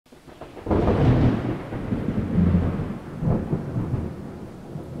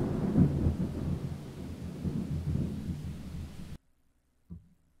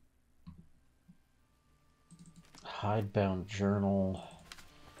Hidebound journal.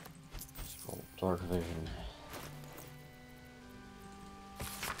 Scroll dark vision.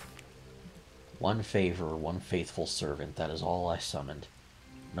 One favor, one faithful servant, that is all I summoned.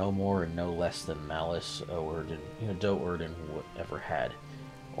 No more and no less than Malice Do'Urden ever had,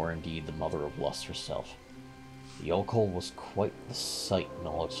 or indeed the mother of lust herself. The Yokel was quite the sight in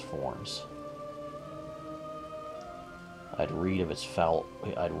all its forms. I'd read of its foul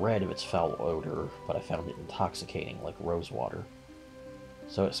odor, but I found it intoxicating, like rosewater.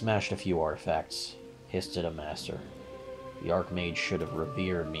 So it smashed a few artifacts, hissed at a master. The Archmage should have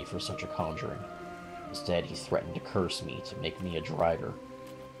revered me for such a conjuring. Instead, he threatened to curse me, to make me a drider.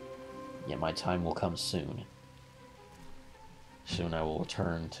 Yet my time will come soon. Soon I will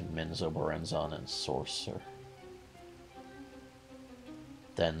return to Menzoberranzan and Sorcerer.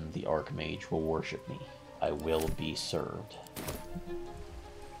 Then the Archmage will worship me. I will be served.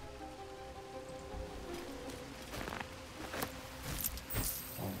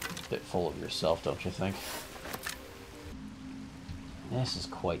 A bit full of yourself, don't you think? This is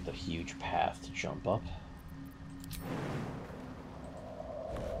quite the huge path to jump up.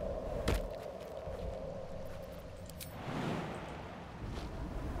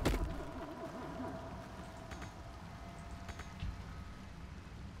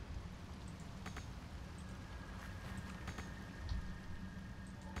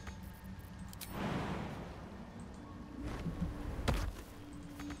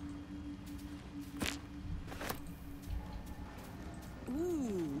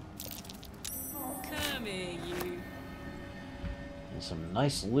 Some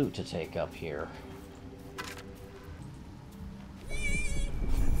nice loot to take up here.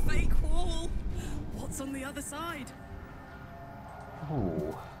 Fake wall! What's on the other side?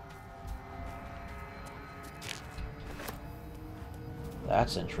 Ooh.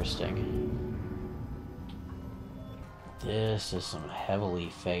 That's interesting. This is some heavily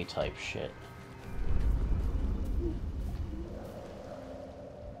Fey type shit.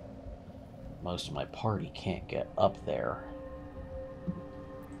 Most of my party can't get up there.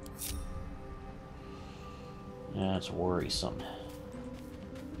 That's worrisome.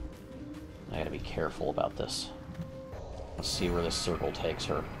 I gotta be careful about this. Let's see where this circle takes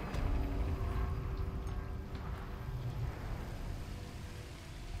her.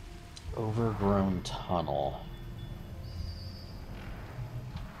 Overgrown tunnel.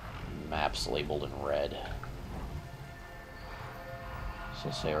 Maps labeled in red. So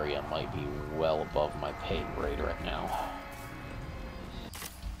this area might be well above my pay grade right now.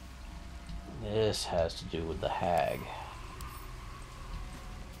 This has to do with the hag.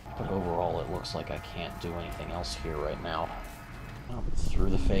 But overall, it looks like I can't do anything else here right now. Oh,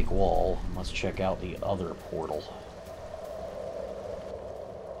 through the fake wall, let's check out the other portal.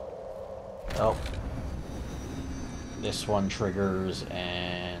 Oh. This one triggers,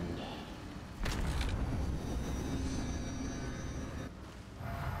 and...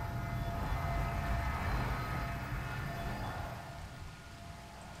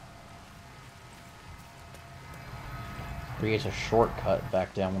 creates a shortcut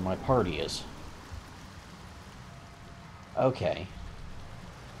back down where my party is. Okay.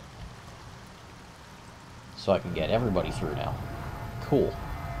 So I can get everybody through now. Cool.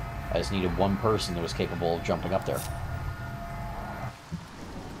 I just needed one person that was capable of jumping up there.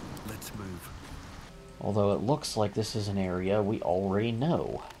 Let's move. Although it looks like this is an area we already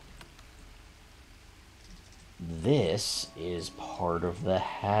know. This is part of the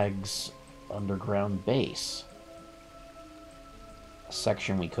Hag's underground base. A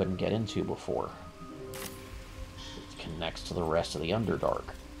section we couldn't get into before. It connects to the rest of the Underdark.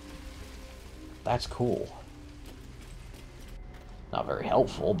 That's cool. Not very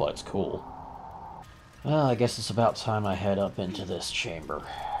helpful, but it's cool. Well, I guess it's about time I head up into this chamber.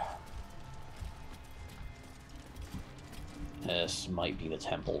 This might be the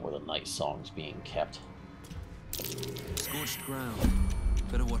temple where the night song's being kept. Scorched ground.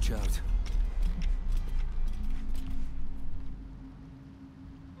 Better watch out.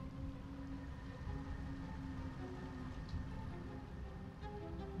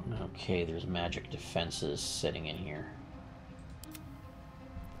 Okay, there's magic defenses sitting in here.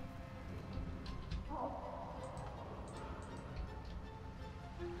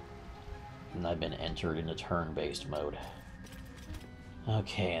 And I've been entered into turn-based mode.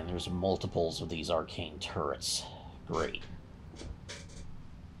 Okay, and there's multiples of these arcane turrets. Great.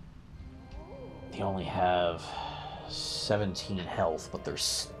 They only have 17 health, but they're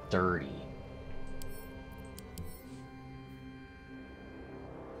sturdy.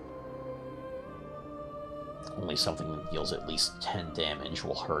 Only something that deals at least 10 damage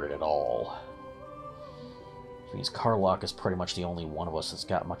will hurt it at all. Which means Karlach is pretty much the only one of us that's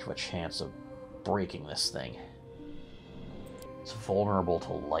got much of a chance of breaking this thing. It's vulnerable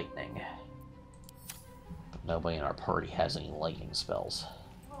to lightning. But nobody in our party has any lightning spells.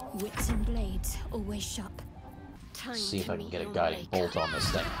 Wits and blades always sharp. Time See if to I can meet get a your guiding maker. bolt on this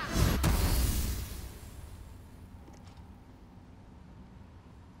thing.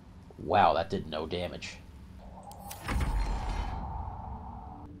 Wow, that did no damage.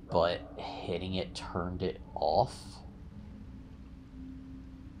 But hitting it turned it off?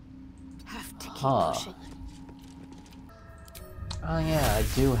 Have to keep Huh. pushing. Oh yeah, I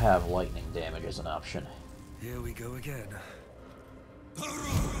do have lightning damage as an option. Here we go again.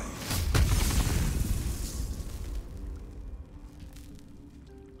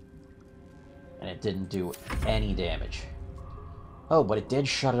 And it didn't do any damage. Oh, but it did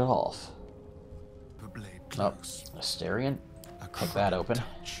shut it off. A blade Oh, close. Asterion. A Kick that open.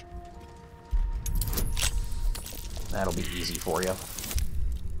 touch. That'll be easy for you.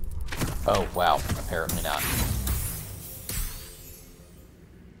 Oh, wow. Apparently not.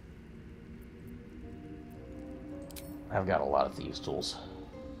 I've got a lot of thieves' tools.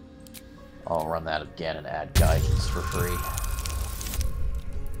 I'll run that again and add guidance for free.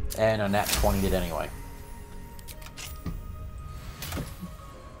 And a nat 20 did anyway.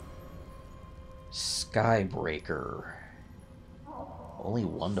 Skybreaker. Only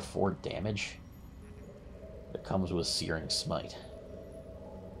 1 to 4 damage? It comes with Searing Smite.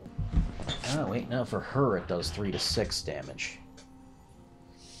 Oh, wait, no, for her it does 3 to 6 damage.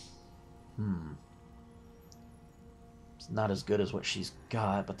 It's not as good as what she's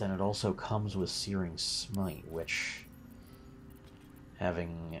got, but then it also comes with Searing Smite, which...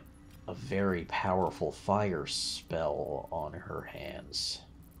 having a very powerful fire spell on her hands.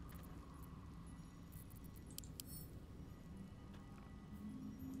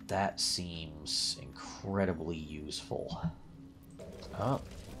 That seems incredibly useful. Oh,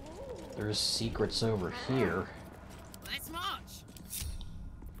 there's secrets over here. Let's march.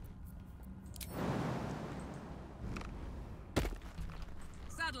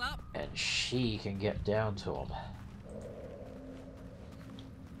 Saddle up. And she can get down to them.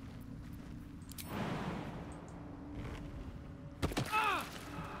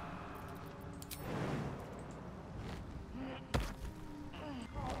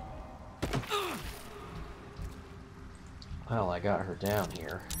 Well, I got her down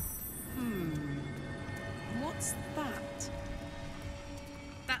here. What's that?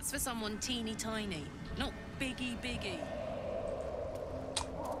 That's for someone teeny tiny, not biggie biggie.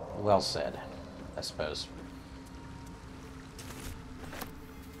 Well said, I suppose.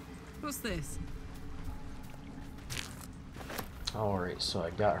 What's this? Alright, so I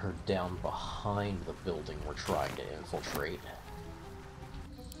got her down behind the building we're trying to infiltrate.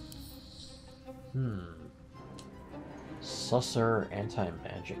 Susser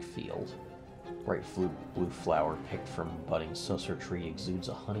anti-magic field. Bright blue flower picked from budding susser tree exudes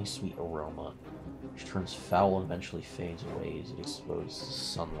a honey-sweet aroma, which turns foul and eventually fades away as it exposes to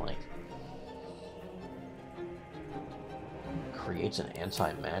sunlight. Creates an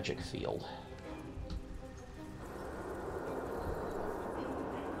anti-magic field.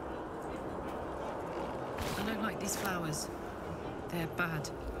 I don't like these flowers. They're bad.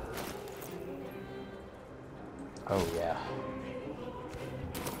 Oh yeah.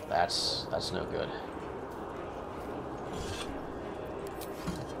 That's no good.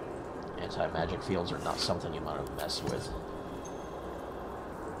 Anti-magic fields are not something you want to mess with.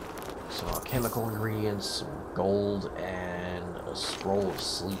 Some alchemical ingredients, some gold, and a scroll of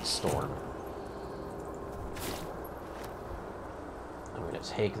Sleet Storm. I'm gonna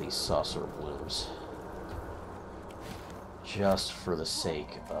take these saucer blooms. Just for the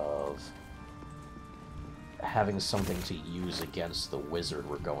sake of having something to use against the wizard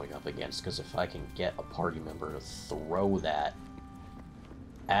we're going up against, because if I can get a party member to throw that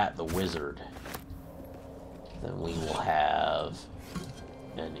at the wizard, then we will have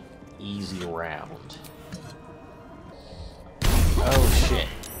an easy round. Oh shit.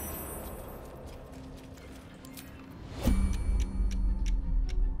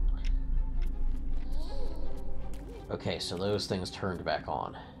 Okay, so those things turned back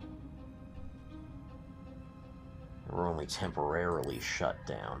on. We're only temporarily shut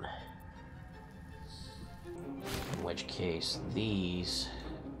down. In which case, these...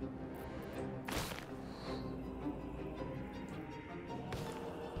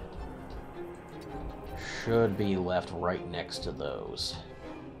 should be left right next to those.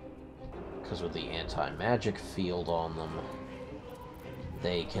 Because with the anti-magic field on them,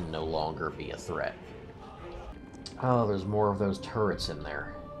 they can no longer be a threat. Oh, there's more of those turrets in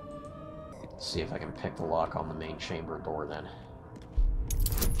there. Let's see if I can pick the lock on the main chamber door then.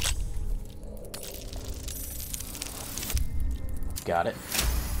 Got it.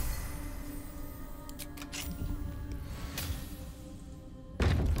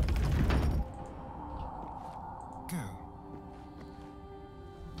 Go.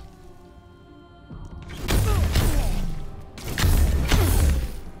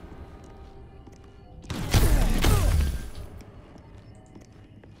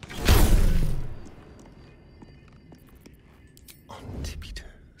 On tippy toes.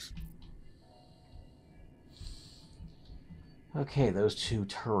 Okay, those two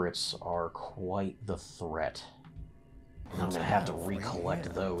turrets are quite the threat. I'm gonna have to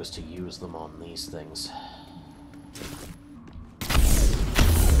recollect those to use them on these things.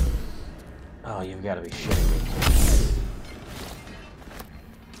 Oh, you've got to be shitting me.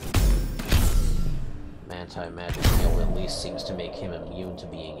 Anti-magic shield at least seems to make him immune to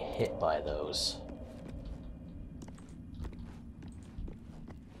being hit by those.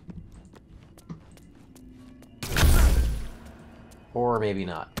 Or maybe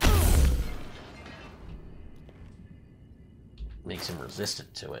not. Makes him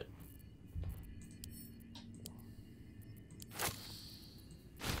resistant to it.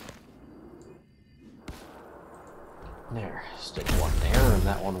 There, stick one there, and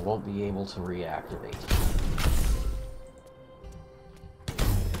that one won't be able to reactivate.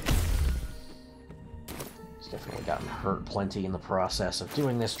 He's definitely gotten hurt plenty in the process of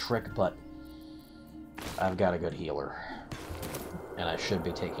doing this trick, but I've got a good healer. And I should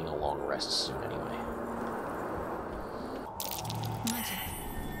be taking a long rest soon anyway. Magic.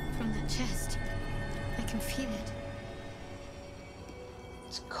 From that chest. I can feel it.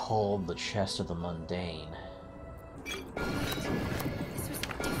 It's called the Chest of the Mundane. This was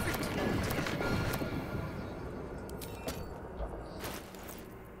different a moment ago.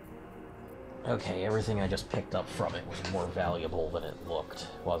 Okay, everything I just picked up from it was more valuable than it looked,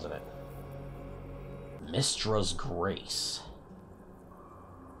 wasn't it? Mistra's Grace.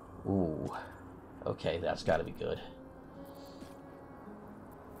 Ooh. Okay, that's gotta be good.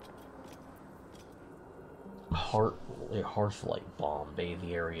 Hearthlight bomb. Bathe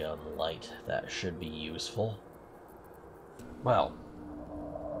the area in light. That should be useful. Well,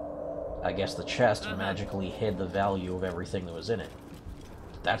 I guess the chest magically hid the value of everything that was in it.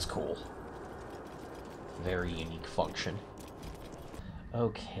 That's cool. Very unique function.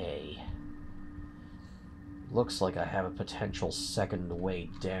 Okay. Looks like I have a potential second way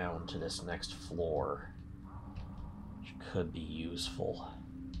down to this next floor, which could be useful.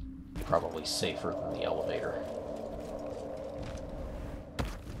 Probably safer than the elevator.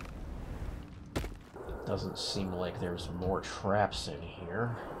 Doesn't seem like there's more traps in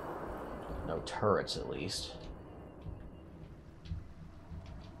here. No turrets, at least.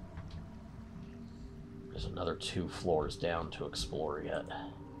 There's another 2 floors down to explore yet.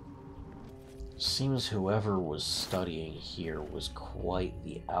 Seems whoever was studying here was quite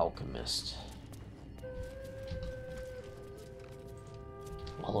the alchemist.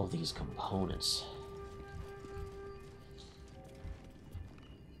 All of these components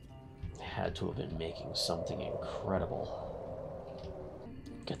had to have been making something incredible.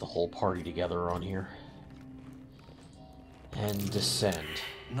 Get the whole party together on here. And descend.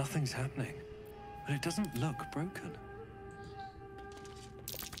 Nothing's happening, but it doesn't look broken.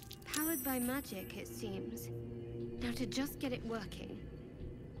 Powered by magic, it seems. Now to just get it working.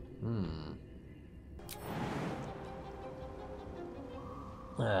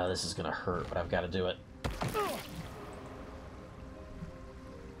 This is gonna hurt, but I've got to do it.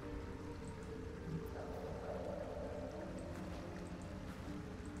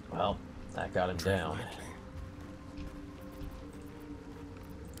 Well, that got him down.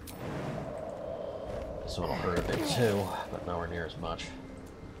 This one will hurt a bit too, but nowhere near as much.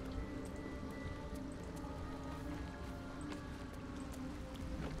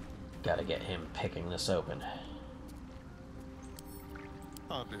 Gotta get him picking this open.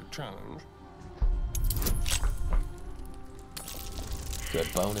 Hardly a challenge.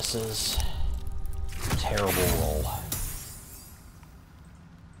 Good bonuses. Terrible roll.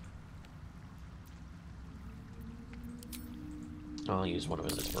 I'll use one of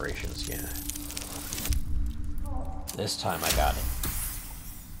his inspirations, yeah. This time I got it.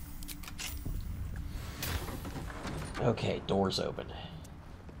 Okay, doors open.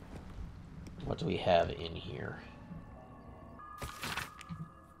 What do we have in here?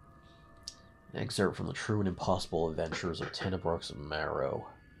 An excerpt from the True and Impossible Adventures of Tenebrooks Marrow.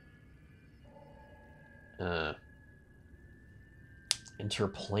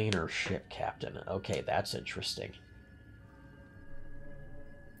 Interplanar ship captain. Okay, that's interesting.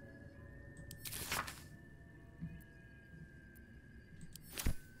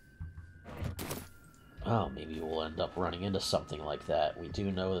 Oh, maybe we'll end up running into something like that. We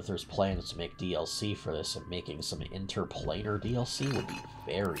do know that there's plans to make DLC for this, and making some interplanar DLC would be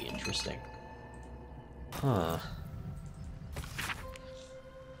very interesting. Huh.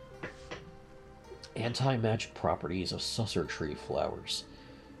 Anti-magic properties of susser tree flowers.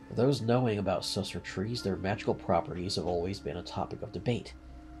 For those knowing about susser trees, their magical properties have always been a topic of debate.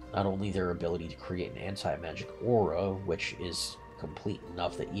 Not only their ability to create an anti-magic aura, which is complete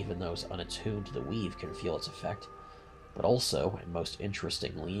enough that even those unattuned to the weave can feel its effect, but also, and most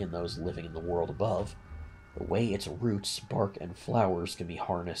interestingly in those living in the world above, the way its roots, bark, and flowers can be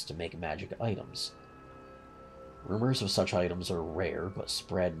harnessed to make magic items. Rumors of such items are rare, but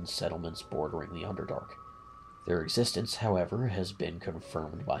spread in settlements bordering the Underdark. Their existence, however, has been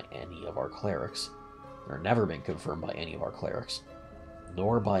confirmed by any of our clerics, or never been confirmed by any of our clerics,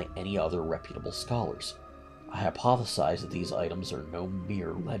 nor by any other reputable scholars. I hypothesize that these items are no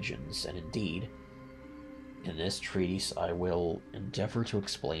mere legends, and indeed, in this treatise I will endeavor to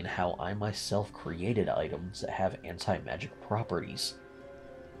explain how I myself created items that have anti-magic properties,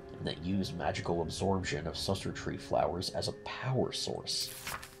 and that use magical absorption of susser tree flowers as a power source.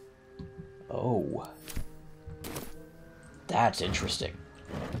 Oh. That's interesting.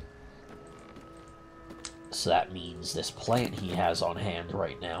 So that means this plant he has on hand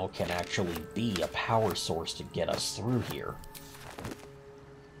right now can actually be a power source to get us through here.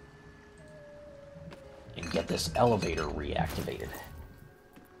 And get this elevator reactivated.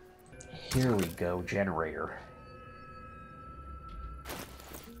 Here we go, generator.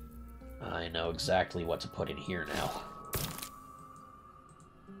 I know exactly what to put in here now.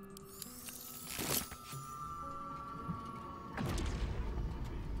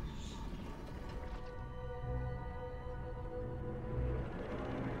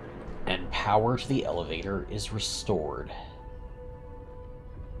 And power to the elevator is restored.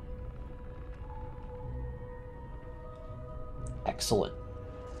 Excellent.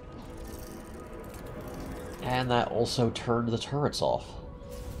 And that also turned the turrets off.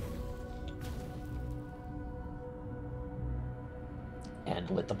 And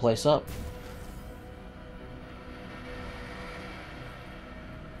lit the place up.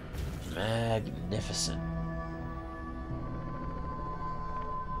 Magnificent.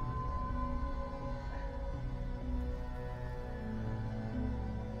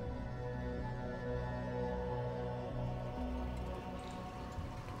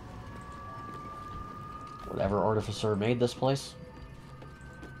 Whatever artificer made this place,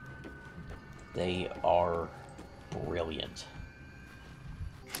 they are brilliant.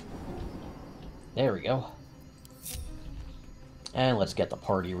 There we go. And let's get the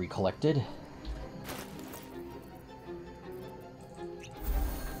party recollected.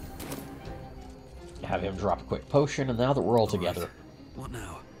 Have him drop a quick potion, and now that we're all together, What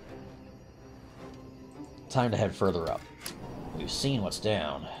now? time to head further up. We've seen what's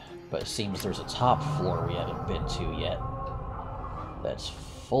down, but it seems there's a top floor we haven't been to yet that's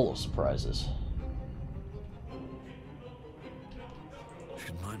full of surprises.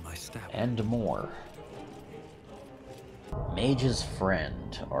 Should mind my step. And more. Mage's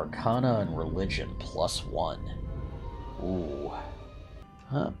Friend, Arcana and Religion +1. Ooh.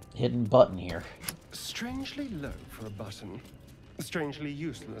 Huh, hidden button here. Strangely low for a button. Strangely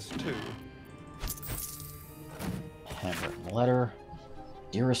useless, too. Handwritten letter.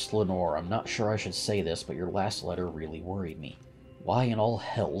 Dearest Lenore, I'm not sure I should say this, but your last letter really worried me. Why in all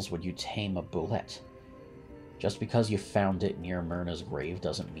hells would you tame a bullet? Just because you found it near Myrna's grave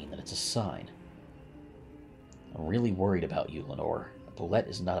doesn't mean that it's a sign. I'm really worried about you, Lenore. A bullet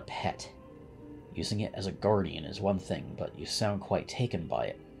is not a pet. Using it as a guardian is one thing, but you sound quite taken by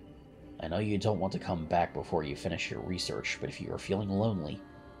it. I know you don't want to come back before you finish your research, but if you are feeling lonely,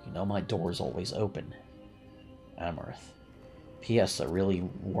 you know my door is always open. Amaranth. P.S. It really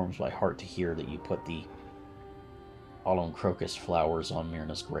warms my heart to hear that you put the autumn crocus flowers on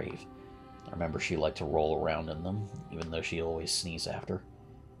Myrna's grave. I remember she liked to roll around in them, even though she always sneezed after.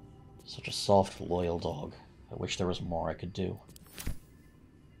 Such a soft, loyal dog. I wish there was more I could do.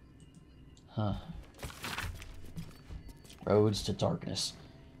 Huh. Roads to Darkness.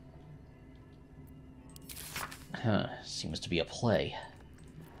 Huh. Seems to be a play.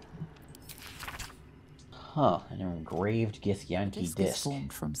 Huh, an engraved Githyanki Disc is disc.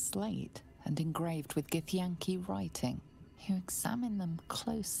 formed from slate and engraved with Githyanki writing. You examine them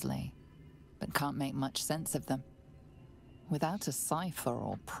closely, but can't make much sense of them. Without a cipher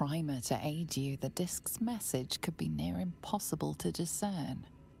or primer to aid you, the disc's message could be near impossible to discern.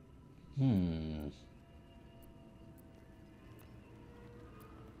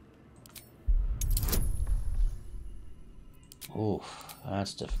 Oof,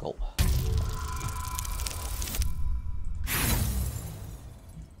 that's difficult.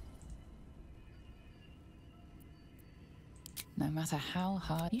 No matter how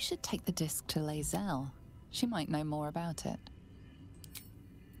hard, you should take the disc to Lae'zel. She might know more about it.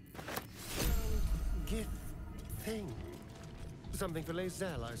 Gift thing. Something for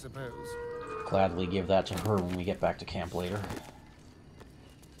Lae'zel, I suppose. Gladly give that to her when we get back to camp later.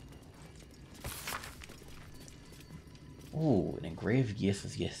 Ooh, an engraved gift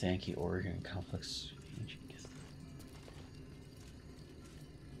of the Githyanki origin complex. Ancient gift.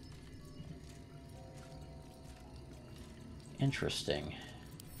 Interesting.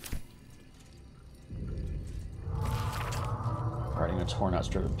 Writing on torn out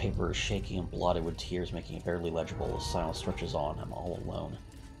strip of paper is shaking and blotted with tears, making it barely legible. The silence stretches on. I'm all alone.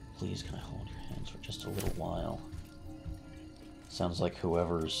 Please, can I hold your hands for just a little while? Sounds like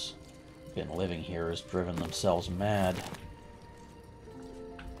whoever's been living here has driven themselves mad.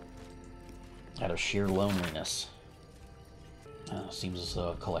 Out of sheer loneliness. Seems as though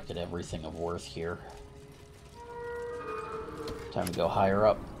I've collected everything of worth here. Time to go higher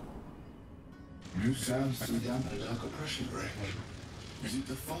up. New sounds to dampen dark oppression, Ray. Is it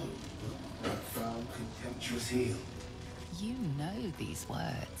the foe? That foul, contemptuous heel? You know these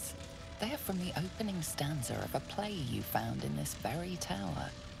words. They are from the opening stanza of a play you found in this very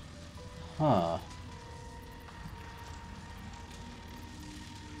tower. Huh.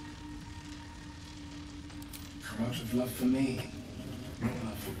 Come out of love for me, not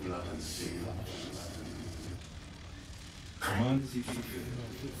love for blood and seal. Command as you feel,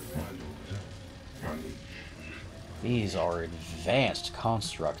 my lord, my liege. These are advanced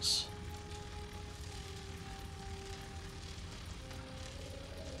constructs.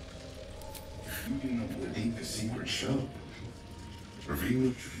 If you do not know the deepest secret show, reveal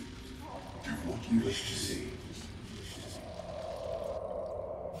the truth. Do what you wish to see.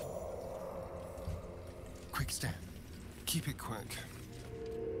 Quick step. Keep it quick.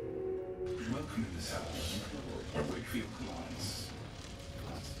 Welcome in this house. I wait for your commands.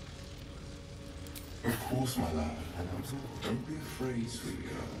 Of course, my love. Don't be afraid, sweet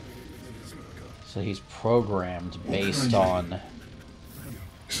girl. So he's programmed based on...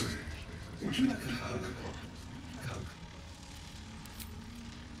 Would you like a hug?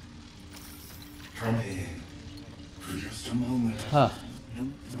 Come here. For just a moment. Huh.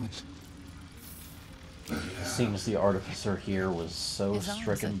 Seems the artificer here was so His arms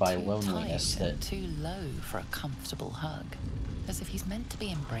stricken are by too loneliness tight and that... too low for a comfortable hug. As if he's meant to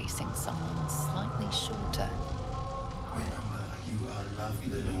be embracing someone slightly shorter. Remember, you are loved,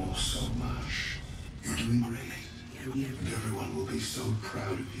 Lenore, so much. You're doing great. And everyone will be so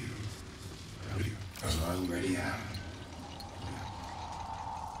proud of you. As I already am.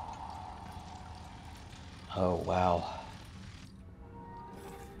 Oh, wow.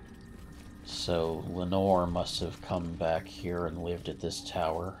 So, Lenore must have come back here and lived at this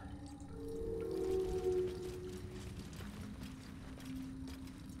tower.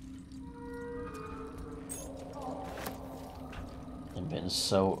 And been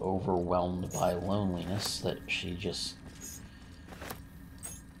so overwhelmed by loneliness that she just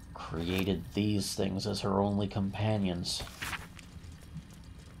created these things as her only companions.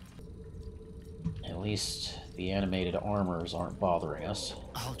 At least the animated armors aren't bothering us.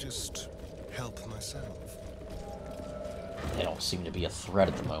 I'll just help myself. They don't seem to be a threat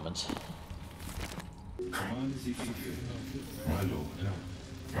at the moment. Command as you feel, my lord,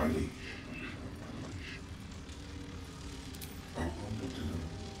 my liege. I want to know.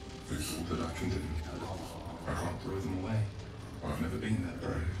 It's all that I can do. I can't throw them away. I've never been that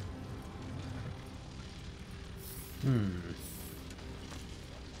brave.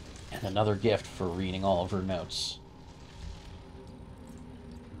 And another gift for reading all of her notes.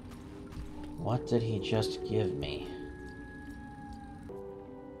 What did he just give me?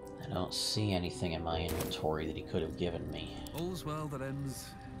 I don't see anything in my inventory that he could have given me. All's well that ends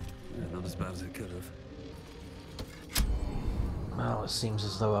not as bad as it could have. Well, it seems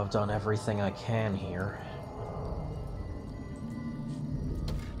as though I've done everything I can here.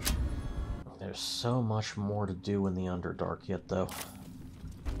 There's so much more to do in the Underdark yet, though.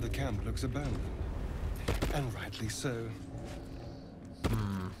 The camp looks abandoned. And rightly so.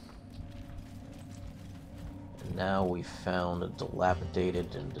 And now we've found a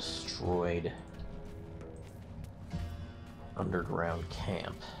dilapidated and destroyed underground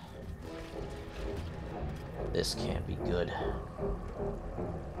camp. This can't be good.